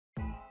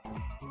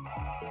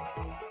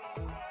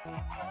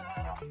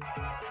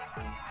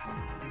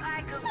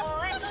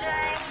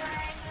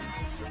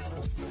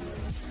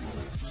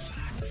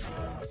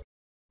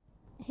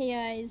Hey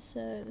guys,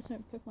 there's no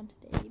Pokemon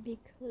today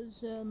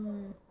because,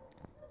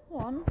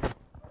 one,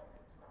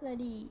 it's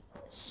bloody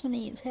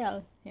sunny as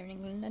hell here in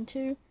England, and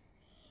two,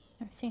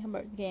 I'm thinking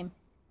about the game.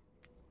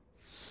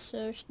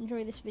 So just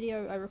enjoy this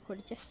video I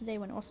recorded yesterday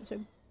when it wasn't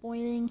so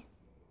boiling.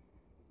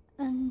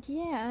 And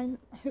yeah, and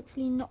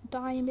hopefully not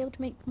die and be able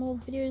to make more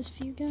videos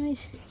for you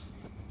guys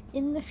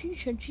in the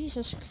future.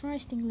 Jesus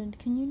Christ, England,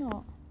 can you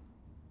not?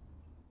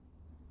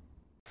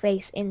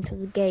 Face into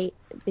the gate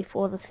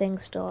before the thing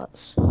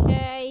starts.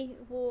 Okay, I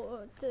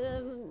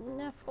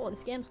forgot what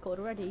this game's called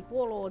already.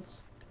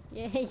 Warlords.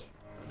 Yay.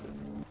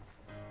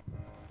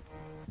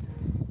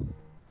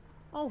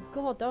 Oh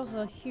god, that was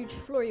a huge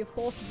flurry of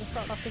horses. I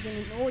felt like I was in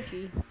an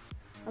orgy.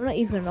 I'm not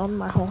even on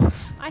my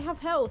horse. I have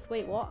health.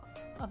 Wait, what?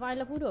 Have I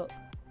leveled up?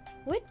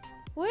 What?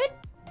 What?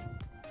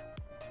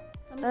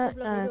 I must have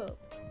leveled up.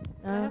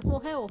 I have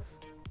more health.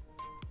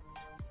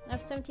 I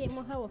have 78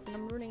 more health and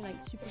I'm running like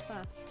super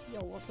fast. Yo,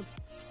 what the...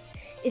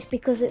 It's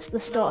because it's the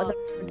start of the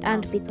round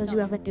and because you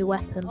have a new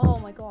weapon. Oh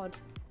my god.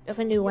 You have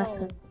a new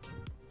weapon.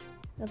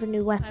 You have a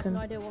new weapon. I have no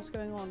idea what's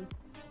going on. You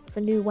have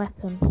a new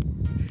weapon.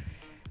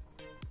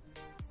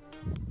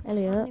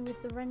 Elliot. What's happening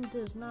with the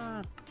renders?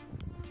 Nah.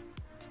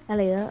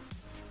 Elliot.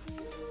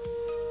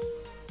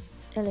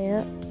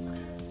 Elliot.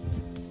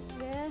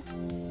 Yeah?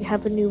 You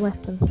have a new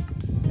weapon.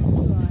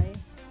 Do I?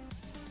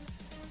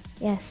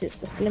 Yes, it's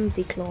the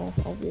flimsy claw,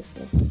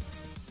 obviously.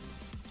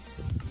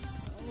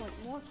 Oh,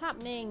 what's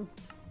happening?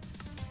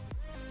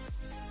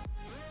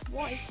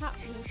 What is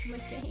happening to my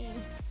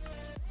game?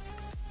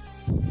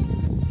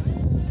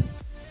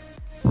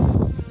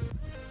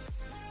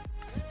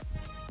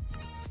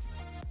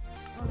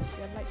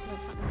 Honestly, I'd like to know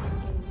what's happening to the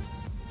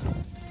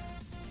game.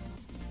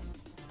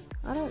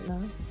 I don't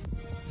know.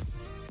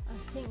 I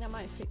think that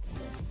might fix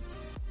it.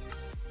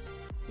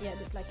 Yeah, it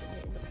looks like it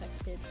did. It looks like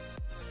it did.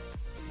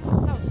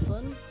 That was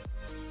fun.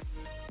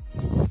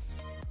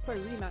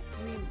 Probably remax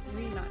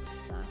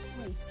that.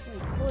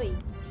 Wait.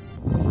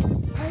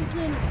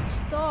 Present,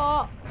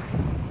 stop!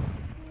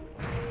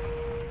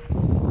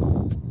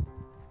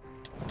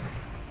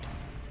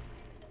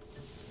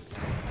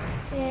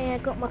 Yeah, I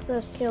got my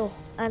first kill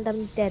and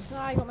I'm dead. So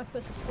I got my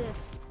first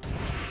assist.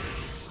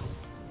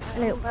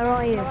 Hello, where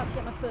are you? I'm about to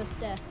get my first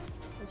death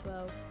as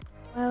well.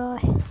 Where are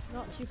you?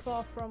 Not too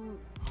far from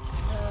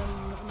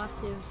a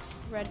massive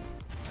red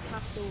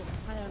castle.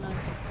 I don't know.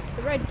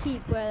 The red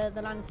keep where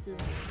the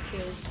Lannisters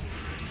chill.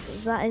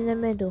 Is that in the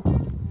middle? I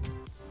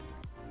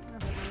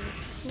don't know.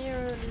 It's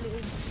near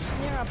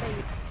our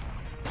base.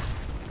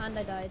 And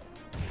I died.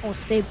 Or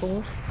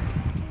stables?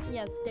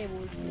 Yeah, the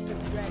stables. The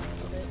red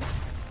of it.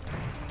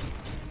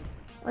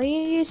 Are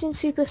you using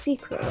super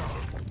secret?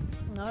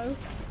 No.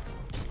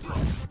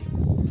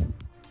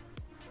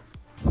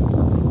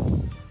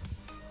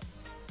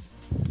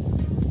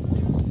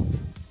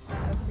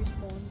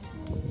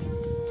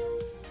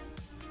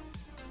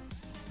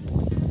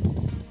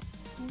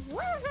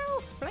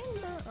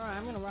 Alright,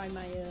 I'm gonna ride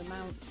my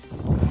mount.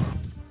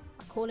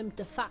 I call him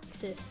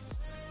Defaxis.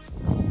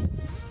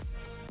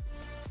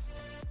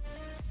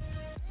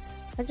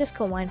 I just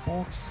call mine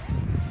horse.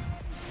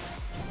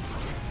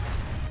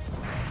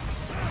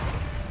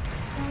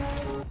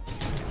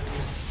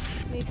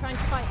 When you try to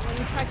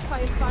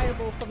fight a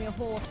fireball from your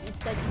horse, but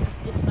instead you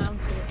just dismount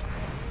it,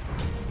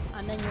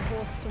 and then your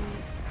horse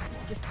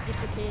just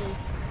disappears.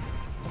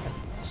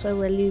 So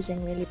we're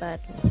losing really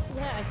badly.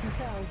 Yeah, I can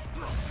tell.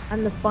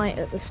 And the fight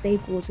at the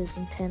stables is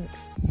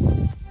intense.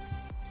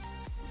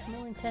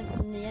 More intense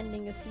than the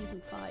ending of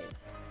season 5.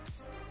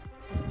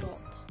 I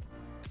got.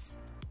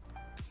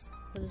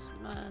 Because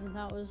man,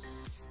 that was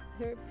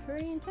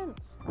pretty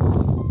intense.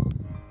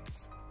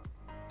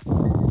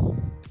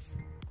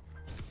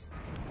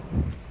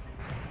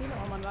 You know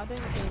what I'm on about,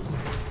 don't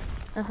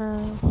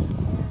you?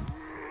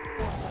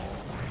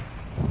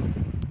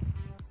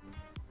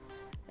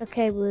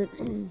 Okay, we're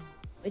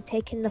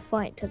taking the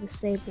fight to the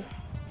stable.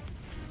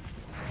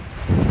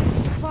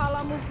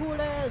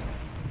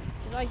 Palamupules!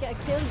 Did I get a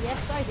kill?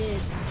 Yes, I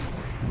did.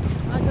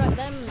 I got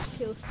them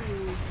kill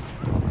steals.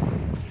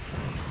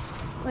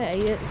 Wait, are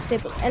you at the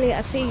stables? Elliot,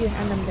 I see you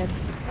and I'm dead.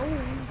 Oh,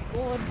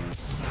 God.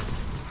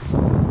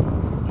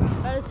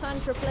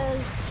 Alessandra,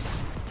 please.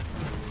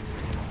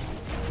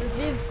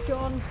 Revive,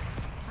 John.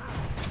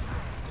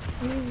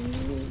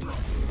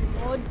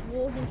 God,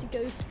 walk into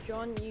Ghost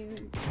John, you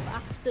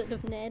bastard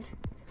of Ned.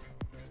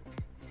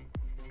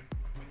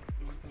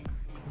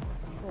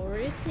 Or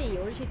is he?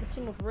 Or is he the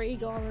son of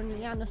Rhaegar and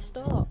Lyanna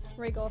Stark?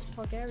 Rhaegar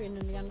Targaryen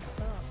and Lyanna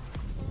Stark.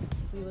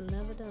 We will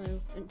never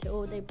know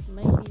until they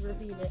maybe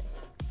reveal it.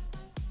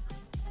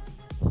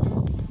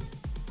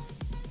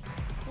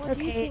 What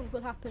do you think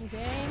will happen,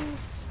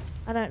 James?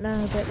 I don't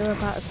know, but they're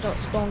about to start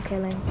spawn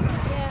killing.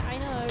 Yeah, I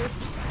know.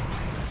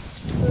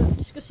 But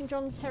discussing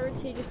John's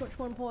heritage is much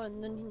more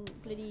important than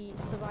bloody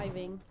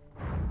surviving.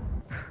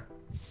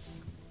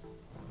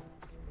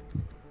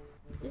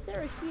 Is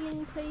there a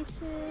healing place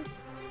here?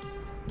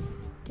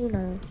 Who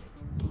knows?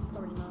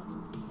 Probably not.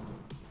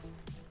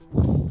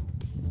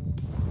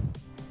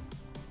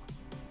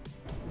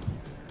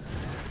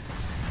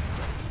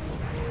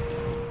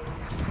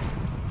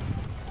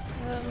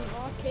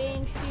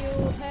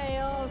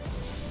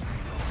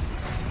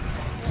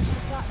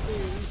 do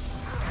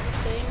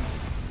anything.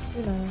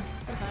 You know.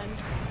 Sometimes.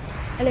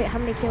 Elliot, how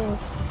many kills?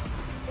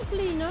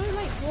 Hopefully, no,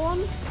 like 1.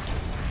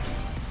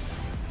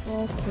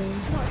 Okay.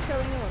 It's not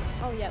showing up.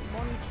 Oh yeah,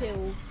 1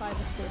 kill, 5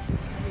 assists,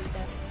 3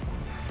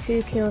 deaths.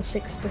 2 kills, 6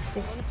 I want to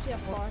assists. see how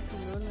far I can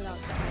run without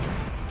dying,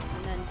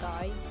 and then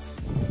die.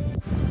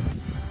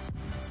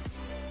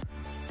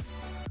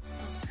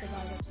 I'll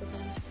survive up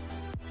something.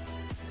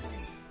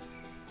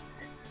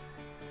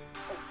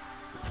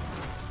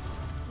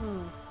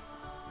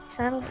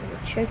 Sound like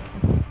you're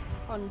choking.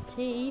 On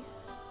T.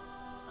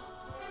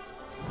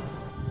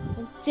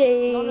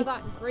 Gee. None of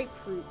that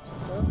grapefruit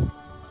stuff.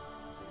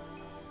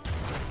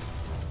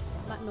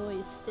 That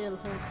noise still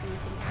haunts me to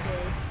this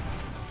day.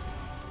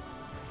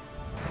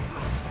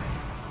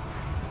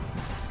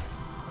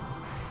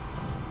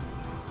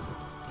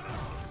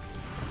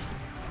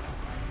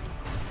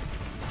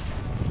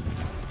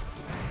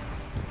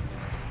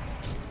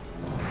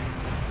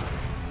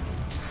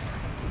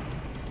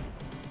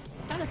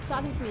 Kind of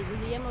saddens me that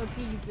the MOG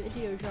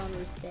video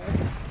genre is dead.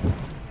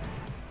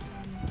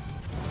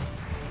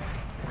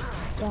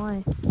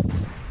 Why?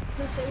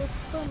 Because it was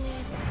funny.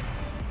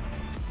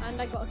 And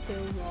I got a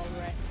kill while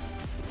wrecked.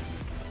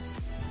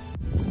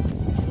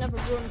 You should never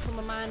run from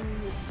a man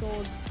with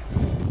swords,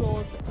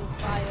 claws that can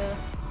fire.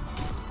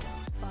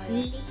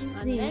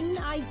 And then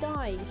I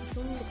died to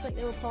someone who looks like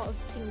they were part of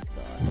King's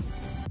Guard.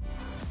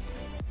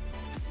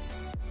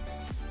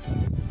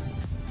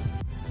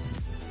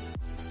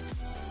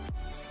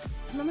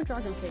 Remember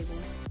Dragon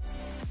Fable?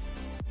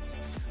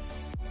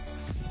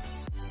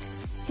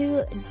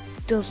 Who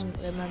doesn't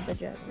remember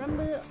Joe?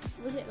 Remember,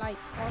 was it like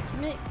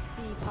Artemix,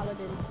 the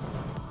paladin?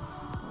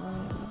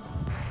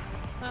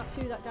 That's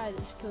who that guy that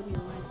just killed me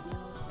reminds me of.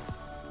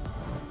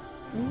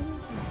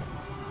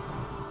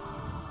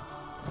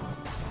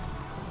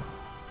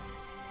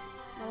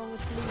 Along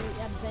with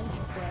the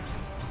Adventure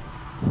Quest.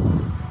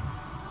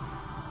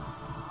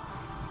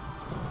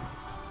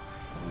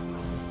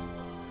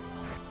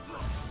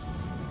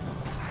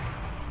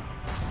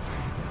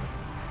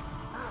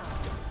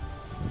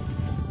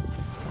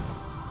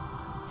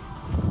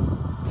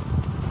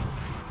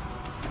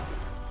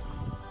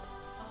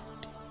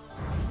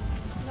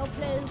 No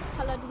players,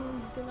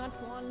 paladin do not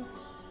want.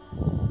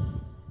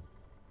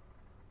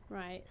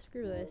 Right,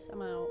 screw this,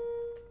 I'm out.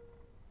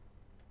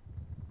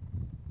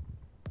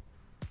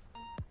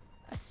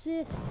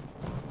 Assist!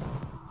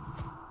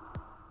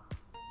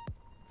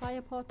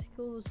 Fire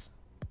particles.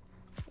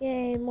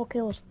 Yay, more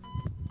kills.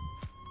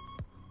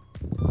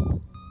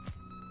 And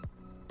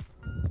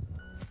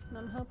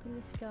I'm helping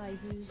this guy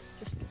who's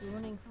just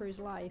running for his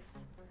life.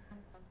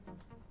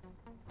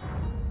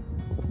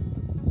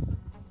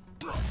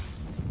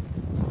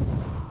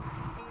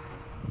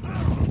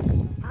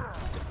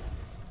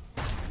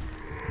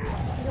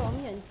 Yo,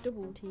 I'm getting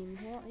double teamed.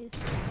 What is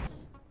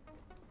this?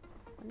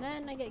 And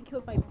then I get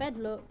killed by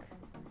Bedluck.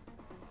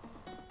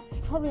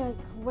 She's probably like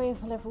way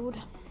over leveled.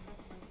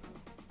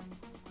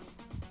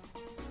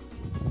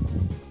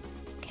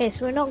 Okay,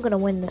 so we're not gonna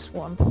win this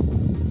one.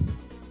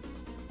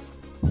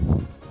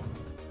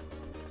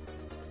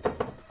 That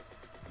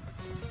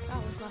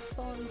was my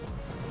fun.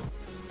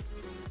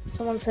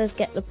 Someone says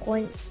get the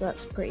points,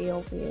 that's pretty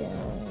obvious.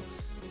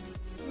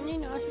 You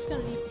know, I was just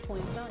gonna leave the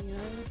points out, you know,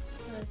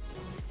 as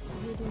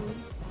you do.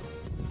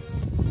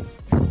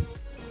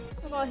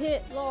 I got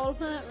hit, lol,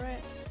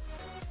 right.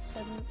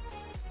 7.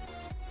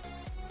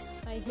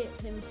 I hit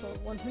him for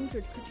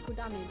 100 critical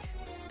damage.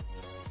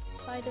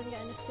 If I don't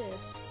get an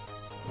assist.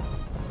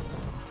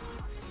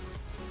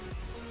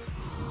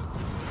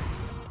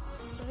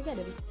 Did I get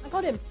him? I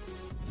got him!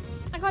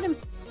 I got him!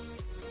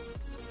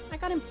 I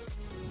got him!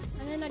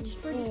 And then I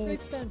destroyed his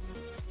gravestone.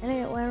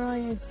 Elliot, where are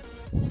you?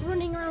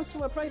 Running around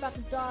somewhere, probably about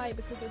to die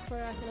because that's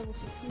where I can level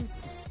 16,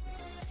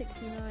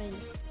 69.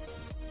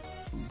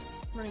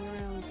 Running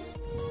around.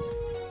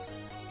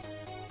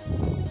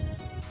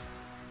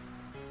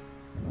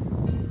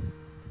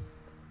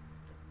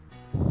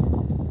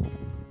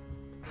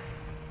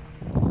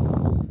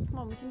 Come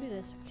on, we can do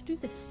this. We can do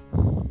this.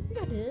 We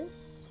got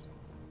this.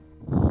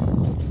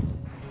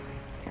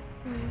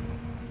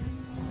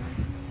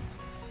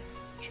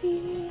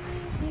 Cheers.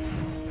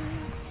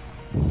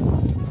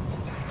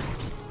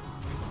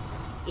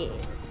 Yeah.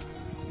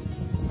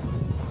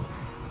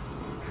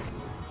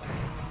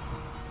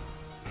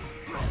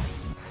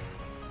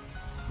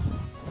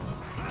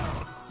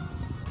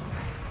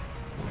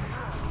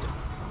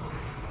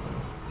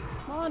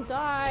 Come on,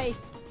 die!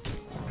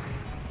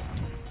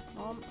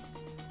 Mom.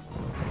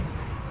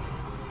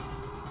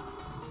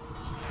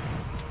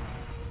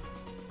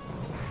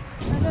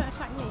 Don't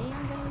attack me,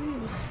 I'm gonna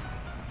lose.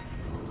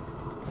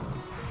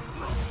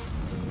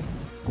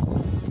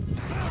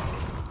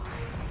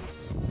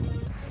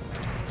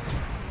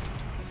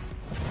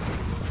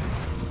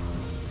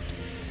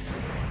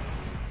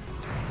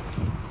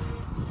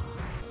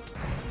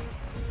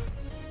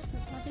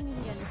 I didn't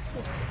even get an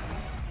assist.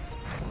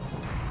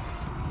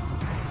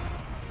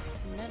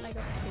 And then I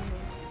got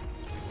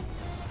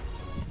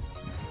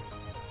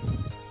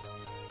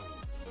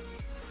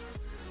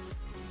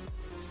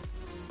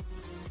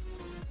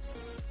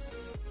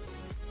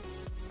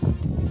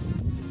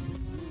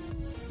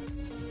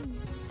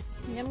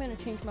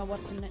change my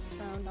weapon next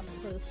round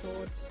after the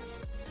sword.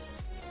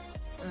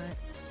 Alright.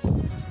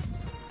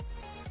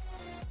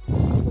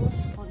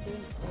 Can't do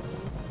anything.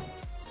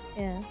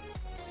 Yeah.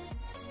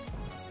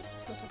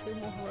 Plus I feel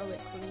more heroic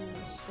when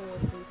the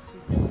sword is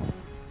something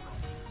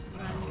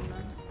random, I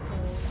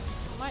suppose.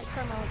 I might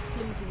try my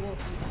flimsy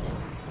walking stick.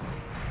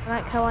 I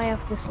like how I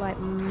have this like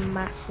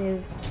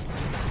massive...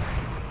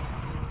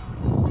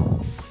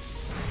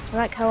 I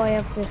like how I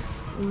have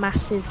this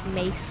massive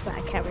mace that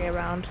I carry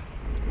around.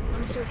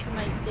 I'm just for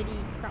my bloody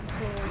crap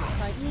claws,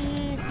 like,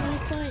 yeah, can I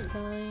fight,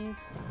 guys?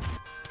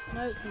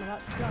 No, because I'm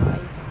about to die,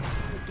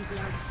 would be the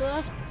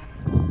answer.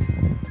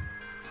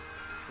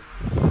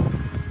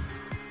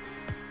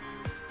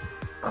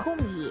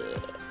 Come here.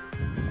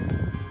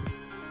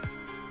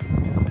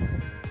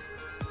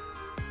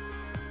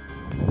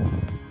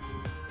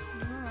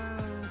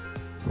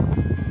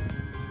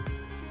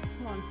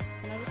 Come on,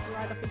 can I just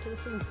ride off into the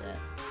sunset?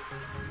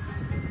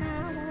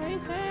 How do we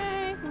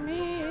take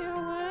me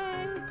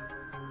away?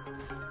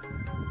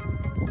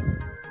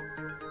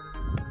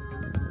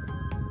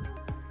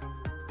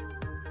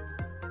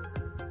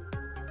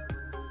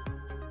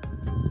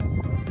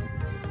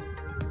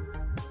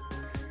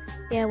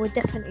 Yeah, we're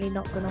definitely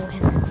not gonna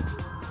win.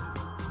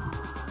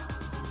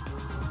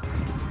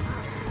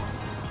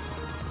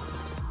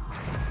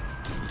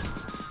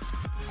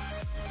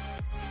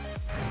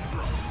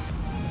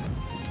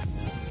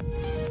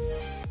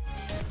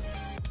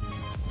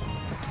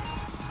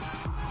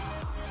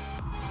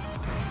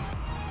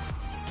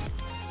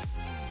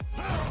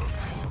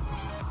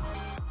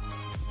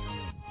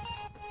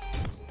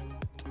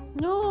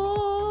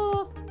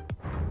 No!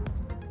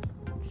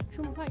 Just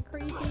jump like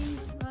crazy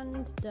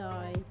and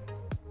die.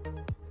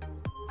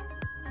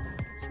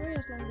 Sorry,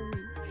 has longer reach.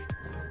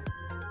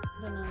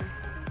 I don't know.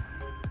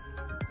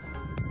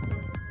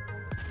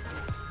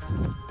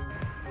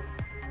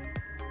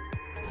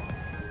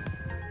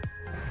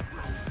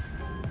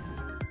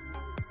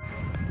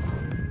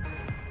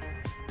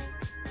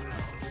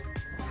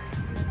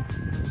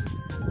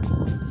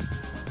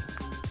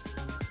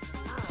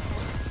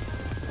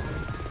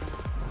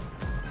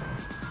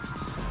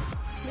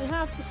 We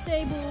have the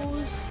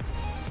stables.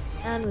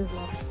 And we've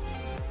lost.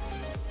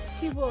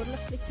 Keyboard,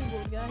 let's play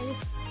keyboard,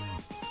 guys.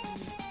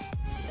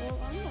 Well,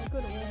 I'm not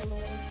good at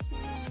Warlords.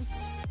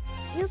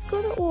 You're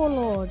good at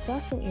Warlords, I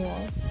think you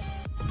are.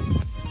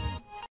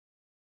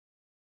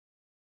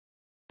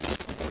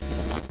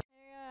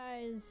 Hey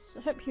guys,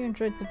 I hope you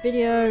enjoyed the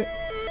video.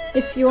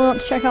 If you want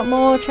to check out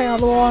more, check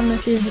out the one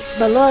which is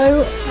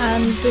below,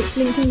 and it's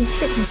linked in the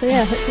description. So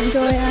yeah, hope you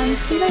enjoy and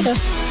see you later.